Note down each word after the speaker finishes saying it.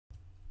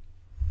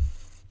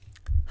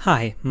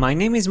Hi, my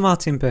name is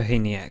Martin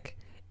Perhiniak.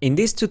 In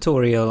this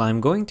tutorial I'm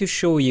going to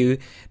show you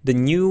the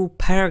new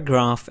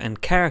paragraph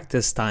and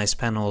character styles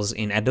panels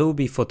in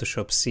Adobe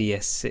Photoshop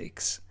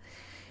CS6.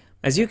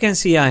 As you can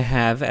see, I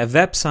have a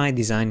website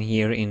design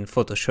here in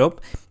Photoshop,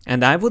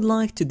 and I would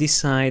like to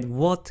decide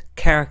what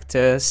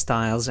character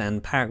styles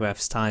and paragraph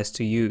styles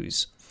to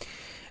use.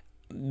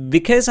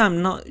 Because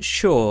I'm not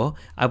sure,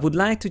 I would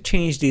like to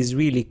change these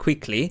really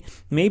quickly.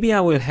 Maybe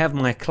I will have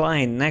my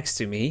client next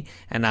to me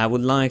and I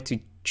would like to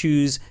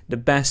choose the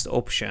best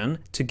option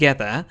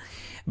together,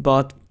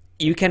 but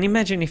you can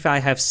imagine if I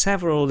have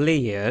several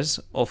layers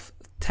of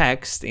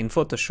text in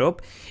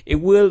Photoshop,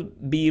 it will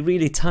be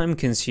really time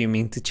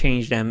consuming to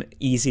change them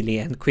easily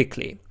and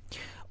quickly.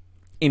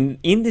 In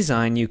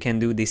InDesign you can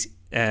do this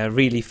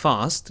really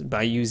fast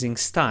by using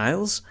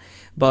styles,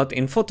 but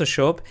in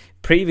Photoshop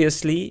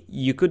previously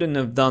you couldn't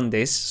have done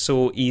this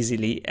so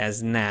easily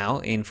as now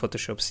in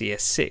Photoshop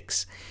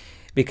CS6.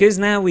 Because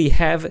now we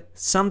have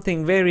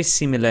something very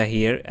similar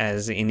here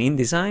as in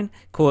InDesign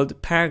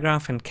called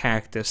paragraph and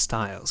character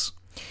styles.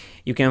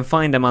 You can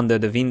find them under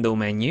the window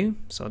menu,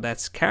 so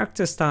that's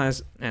character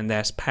styles and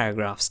there's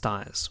paragraph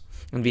styles.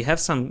 And we have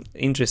some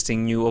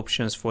interesting new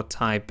options for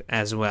type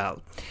as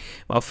well.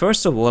 Well,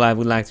 first of all, I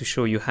would like to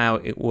show you how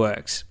it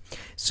works.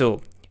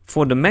 So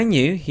for the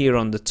menu here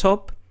on the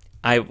top,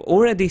 I've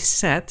already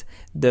set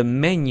the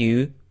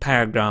menu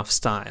paragraph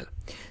style.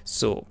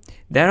 So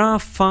there are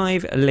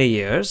 5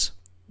 layers: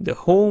 the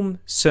home,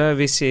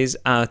 services,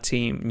 our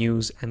team,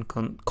 news, and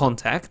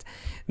contact.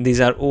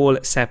 These are all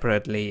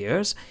separate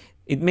layers.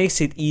 It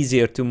makes it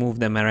easier to move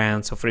them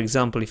around. So for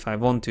example, if I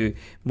want to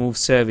move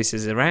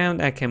services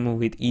around, I can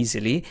move it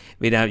easily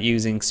without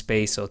using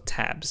space or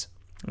tabs.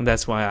 And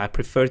that's why I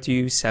prefer to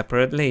use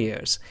separate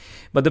layers.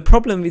 But the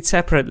problem with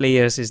separate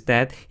layers is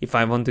that if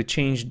I want to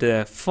change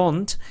the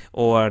font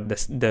or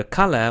the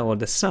color or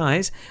the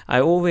size, I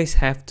always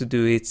have to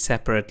do it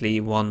separately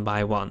one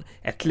by one.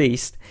 At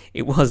least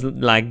it was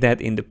like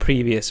that in the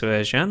previous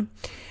version.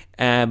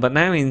 But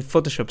now in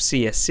Photoshop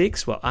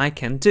CS6, what I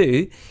can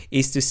do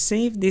is to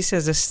save this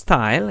as a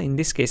style. In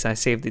this case, I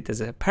saved it as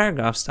a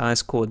paragraph style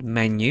called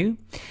menu.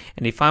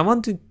 And if I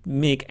want to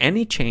make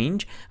any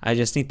change, I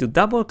just need to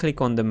double click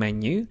on the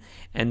menu.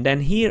 And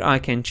then here I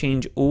can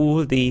change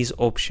all these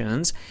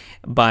options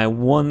by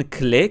one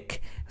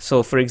click.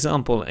 So for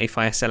example, if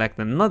I select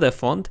another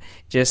font,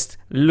 just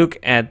look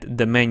at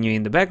the menu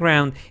in the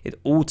background, it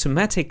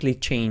automatically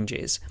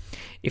changes.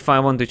 If I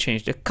want to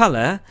change the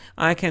color,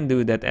 I can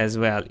do that as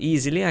well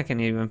easily. I can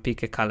even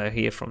pick a color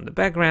here from the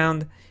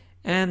background,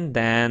 and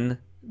then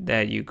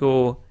there you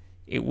go,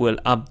 it will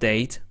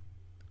update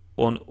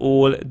on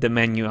all the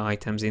menu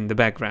items in the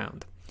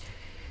background.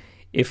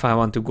 If I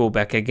want to go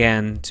back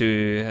again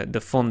to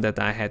the font that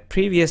I had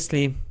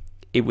previously,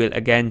 it will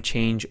again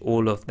change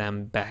all of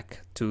them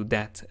back to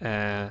that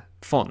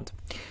font.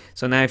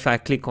 So now if I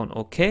click on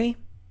OK,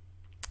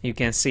 you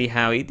can see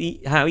how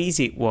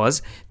easy it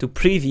was to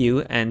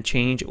preview and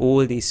change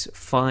all these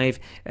 5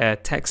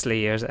 text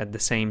layers at the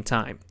same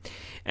time.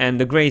 And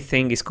the great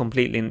thing is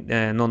completely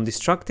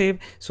non-destructive,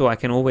 so I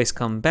can always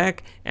come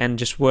back and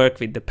just work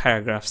with the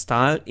paragraph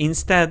style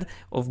instead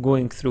of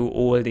going through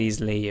all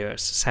these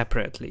layers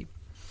separately.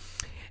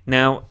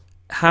 Now,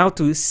 how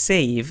to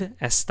save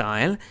a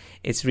style?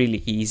 It's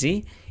really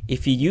easy.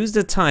 If you use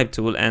the type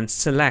tool and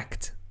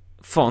select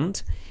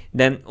font,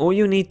 then all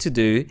you need to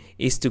do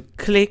is to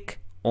click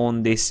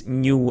on this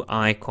new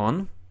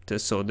icon,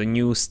 so the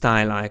new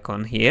style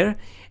icon here,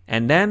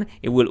 and then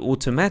it will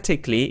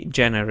automatically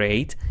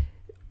generate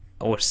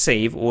or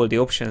save all the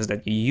options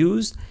that you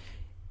used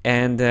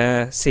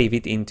and save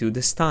it into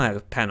the style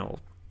panel.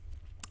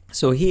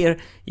 So here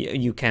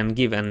you can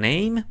give a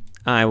name.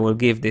 I will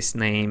give this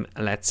name,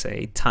 let's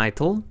say,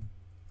 title.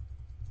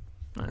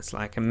 It's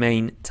like a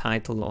main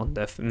title on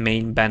the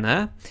main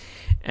banner,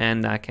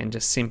 and I can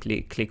just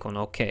simply click on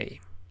OK.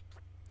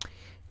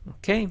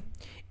 Okay.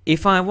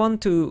 If I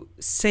want to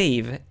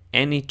save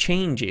any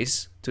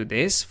changes to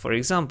this, for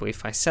example,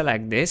 if I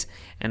select this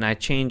and I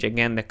change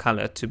again the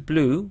color to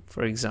blue,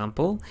 for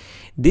example,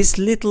 this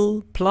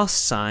little plus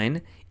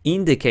sign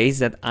indicates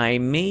that I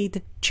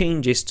made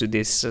changes to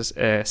this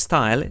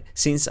style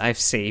since I've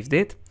saved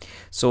it.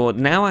 So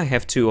now I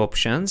have 2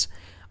 options.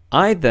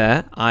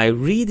 Either I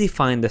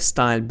redefine the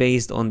style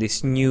based on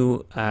this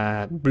new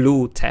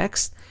blue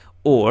text,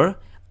 or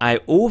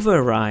I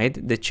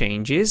override the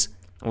changes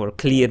or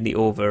clear the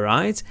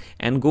overrides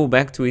and go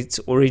back to its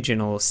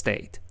original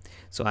state.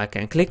 So I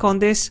can click on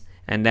this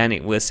and then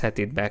it will set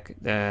it back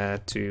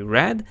to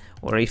red,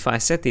 or if I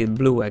set it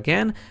blue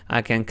again,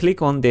 I can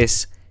click on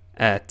this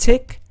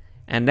tick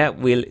and that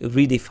will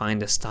redefine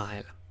the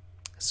style.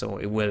 So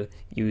it will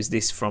use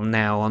this from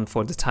now on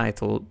for the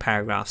title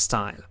paragraph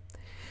style.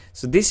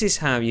 So this is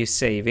how you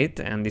save it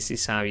and this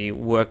is how you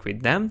work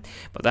with them.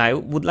 But I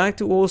would like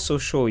to also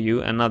show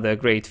you another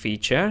great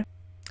feature.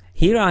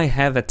 Here I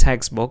have a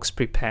text box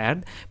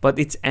prepared, but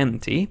it's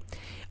empty.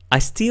 I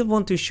still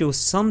want to show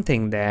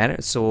something there,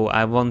 so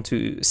I want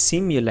to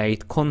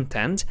simulate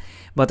content,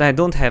 but I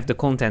don't have the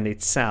content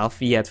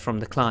itself yet from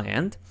the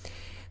client.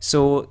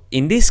 So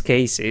in these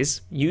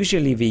cases,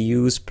 usually we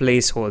use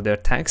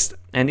placeholder text,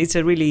 and it's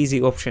a really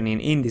easy option in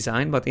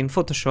InDesign, but in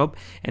Photoshop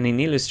and in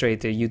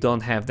Illustrator you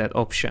don't have that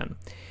option.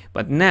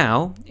 But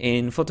now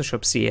in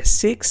Photoshop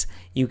CS6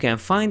 you can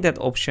find that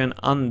option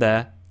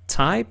under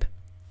Type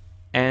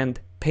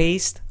and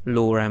Paste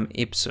Lorem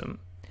Ipsum.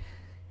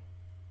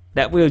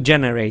 That will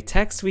generate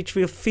text which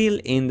will fill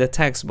in the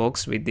text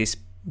box with this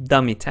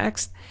dummy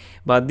text,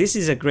 but this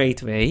is a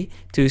great way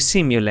to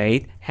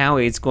simulate how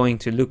it's going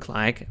to look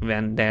like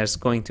when there's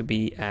going to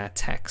be a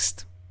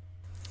text.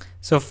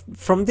 So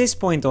from this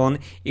point on,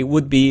 it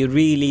would be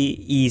really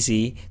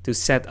easy to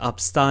set up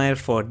style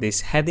for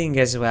this heading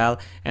as well,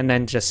 and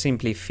then just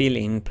simply fill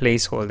in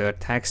placeholder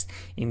text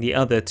in the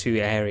other two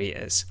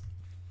areas.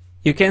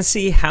 You can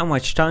see how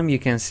much time you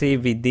can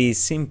save with these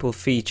simple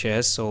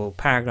features, so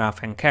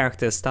paragraph and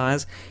character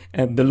styles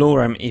and the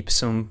lorem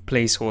ipsum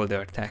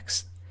placeholder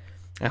text.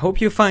 I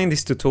hope you find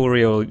this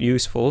tutorial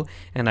useful,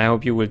 and I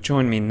hope you will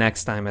join me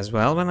next time as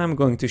well when I'm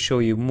going to show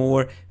you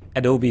more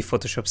Adobe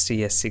Photoshop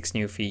CS6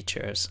 new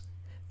features.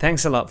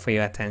 Thanks a lot for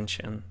your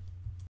attention.